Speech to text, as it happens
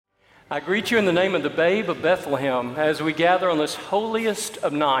I greet you in the name of the babe of Bethlehem as we gather on this holiest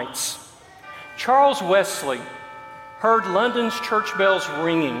of nights. Charles Wesley heard London's church bells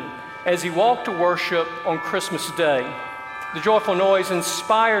ringing as he walked to worship on Christmas Day. The joyful noise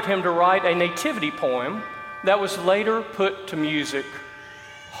inspired him to write a nativity poem that was later put to music.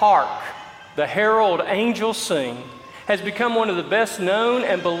 Hark, the Herald angels sing, has become one of the best known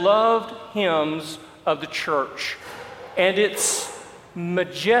and beloved hymns of the church. And its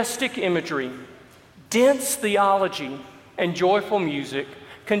majestic imagery, dense theology, and joyful music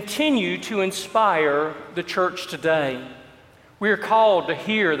continue to inspire the church today. We are called to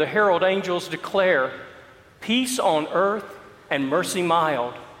hear the herald angels declare, peace on earth and mercy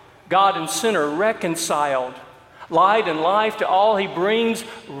mild, God and sinner reconciled, light and life to all he brings,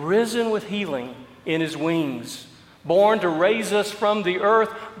 risen with healing in his wings, born to raise us from the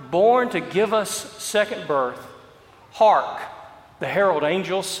earth, born to give us second birth. Hark, the herald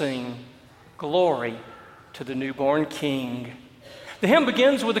angels sing, glory to the newborn King. The hymn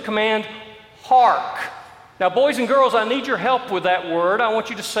begins with the command, hark. Now, boys and girls, I need your help with that word. I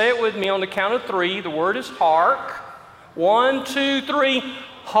want you to say it with me on the count of three. The word is hark. 1, 2, 3,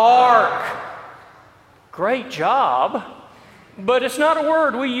 hark. Great job. But it's not a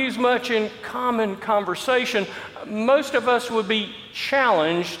word we use much in common conversation. Most of us would be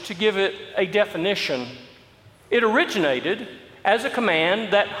challenged to give it a definition. It originated as a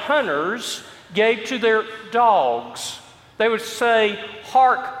command that hunters gave to their dogs. They would say,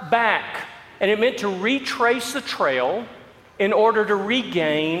 hark back, and it meant to retrace the trail in order to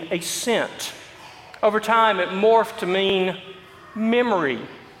regain a scent. Over time, it morphed to mean memory,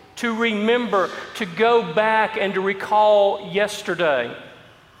 to remember, to go back and to recall yesterday.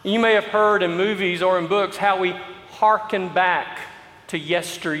 You may have heard in movies or in books how we hearken back to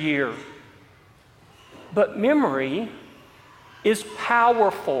yesteryear. But memory is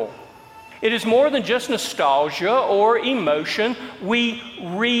powerful. It is more than just nostalgia or emotion. We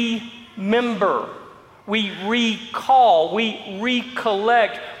remember, we recall, we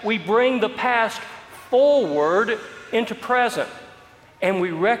recollect, we bring the past forward into present, and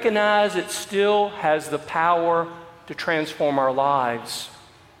we recognize it still has the power to transform our lives.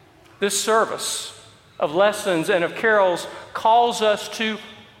 This service of lessons and of carols calls us to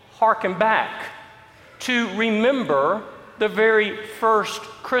hearken back, to remember the very first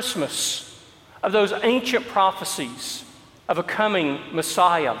Christmas of those ancient prophecies of a coming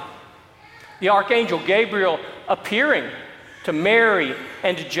Messiah. The archangel Gabriel appearing to Mary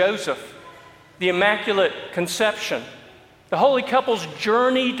and to Joseph, the Immaculate Conception, the holy couple's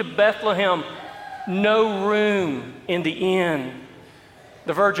journey to Bethlehem, no room in the inn,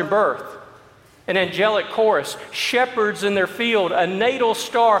 the virgin birth, an angelic chorus, shepherds in their field, a natal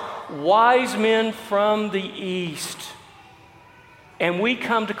star, wise men from the east. And we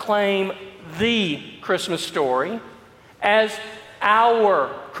come to claim the Christmas story as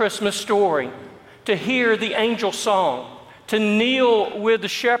our Christmas story, to hear the angel song, to kneel with the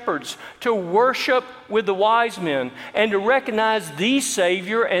shepherds, to worship with the wise men, and to recognize the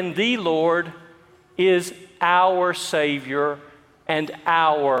Savior and the Lord is our Savior and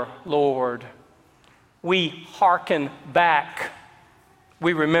our Lord. We hearken back,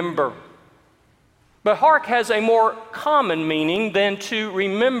 we remember. But hark has a more common meaning than to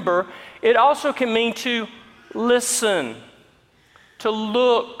remember. It also can mean to listen, to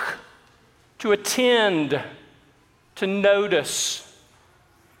look, to attend, to notice.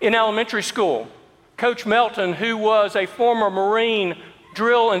 In elementary school, Coach Melton, who was a former Marine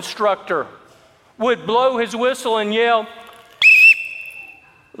drill instructor, would blow his whistle and yell,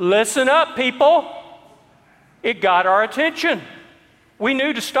 "Listen up, people." It got our attention. We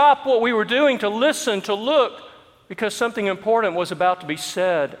knew to stop what we were doing, to listen, to look, because something important was about to be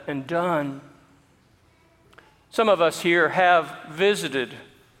said and done. Some of us here have visited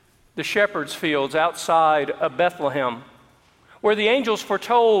the shepherds' fields outside of Bethlehem, where the angels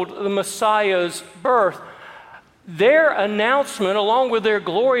foretold the Messiah's birth. Their announcement, along with their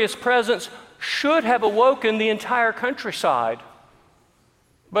glorious presence, should have awoken the entire countryside.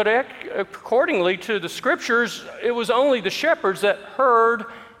 But accordingly to the scriptures, it was only the shepherds that heard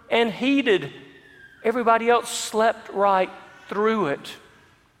and heeded. Everybody else slept right through it.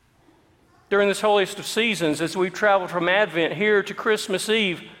 During this holiest of seasons, as we've traveled from Advent here to Christmas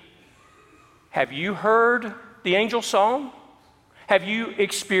Eve, have you heard the angel song? Have you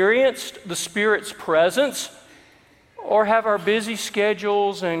experienced the Spirit's presence? Or have our busy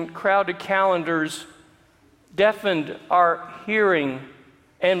schedules and crowded calendars deafened our hearing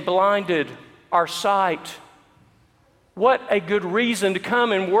and blinded our sight? What a good reason to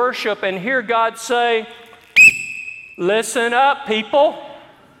come and worship and hear God say, "Listen up, people.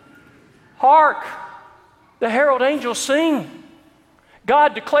 Hark, the herald angels sing.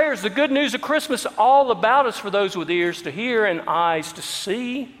 God declares the good news of Christmas all about us for those with ears to hear and eyes to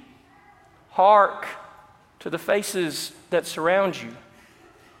see. Hark to the faces that surround you,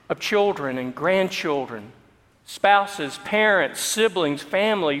 of children and grandchildren, spouses, parents, siblings,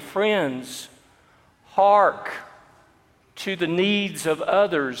 family, friends. Hark to the needs of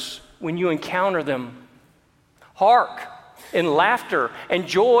others when you encounter them. Hark in laughter and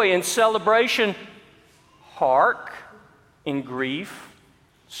joy and celebration. Hark in grief,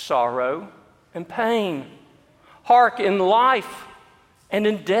 sorrow, and pain. Hark in life and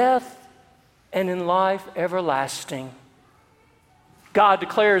in death and in life everlasting. God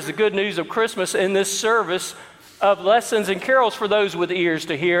declares the good news of Christmas in this service of lessons and carols for those with ears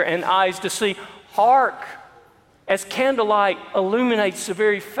to hear and eyes to see. Hark as candlelight illuminates the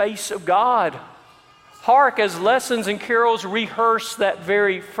very face of God. Hark as lessons and carols rehearse that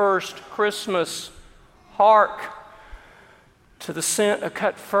very first Christmas. Hark to the scent of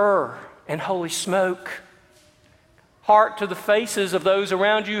cut fir and holy smoke. Hark to the faces of those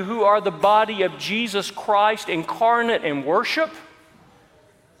around you who are the body of Jesus Christ incarnate in worship.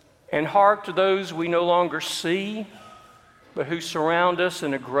 And hark to those we no longer see, but who surround us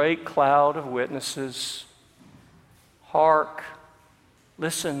in a great cloud of witnesses. Hark,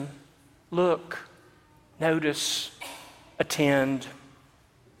 listen, look, notice, attend.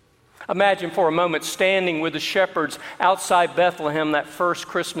 Imagine for a moment standing with the shepherds outside Bethlehem that first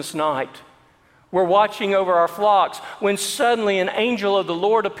Christmas night. We're watching over our flocks when suddenly an angel of the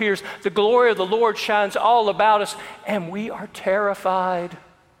Lord appears. The glory of the Lord shines all about us, and we are terrified.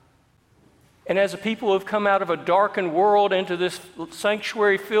 And as a people who have come out of a darkened world into this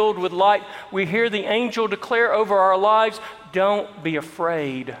sanctuary filled with light, we hear the angel declare over our lives, "Don't be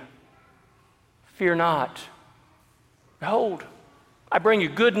afraid. Fear not. Behold, I bring you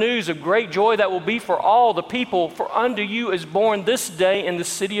good news of great joy that will be for all the people. For unto you is born this day in the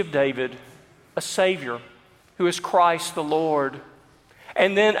city of David a Savior, who is Christ the Lord."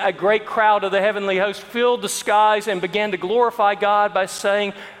 And then a great crowd of the heavenly host filled the skies and began to glorify God by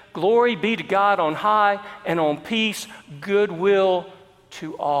saying, "Glory be to God on high, and on peace, goodwill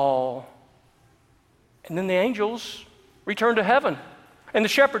to all." And then the angels returned to heaven. And the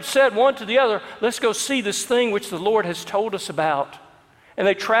shepherds said one to the other, "Let's go see this thing which the Lord has told us about." And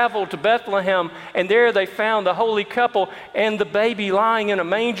they traveled to Bethlehem, and there they found the holy couple and the baby lying in a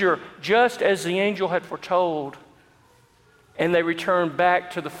manger, just as the angel had foretold. And they returned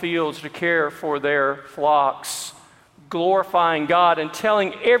back to the fields to care for their flocks, glorifying God and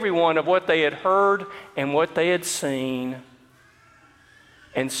telling everyone of what they had heard and what they had seen.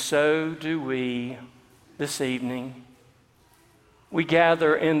 And so do we this evening. We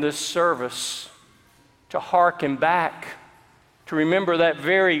gather in this service to hearken back, to remember that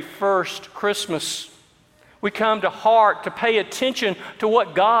very first Christmas. We come to hark, to pay attention to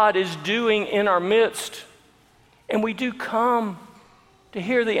what God is doing in our midst. And we do come to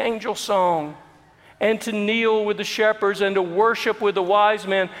hear the angel song and to kneel with the shepherds and to worship with the wise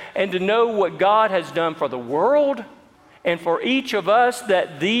men and to know what God has done for the world and for each of us,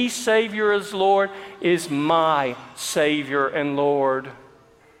 that the Savior is Lord, is my Savior and Lord.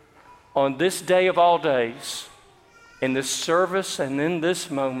 On this day of all days, in this service and in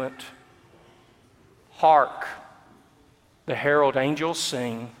this moment, hark, the herald angels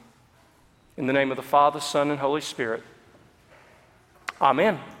sing. In the name of the Father, Son, and Holy Spirit.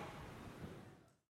 Amen.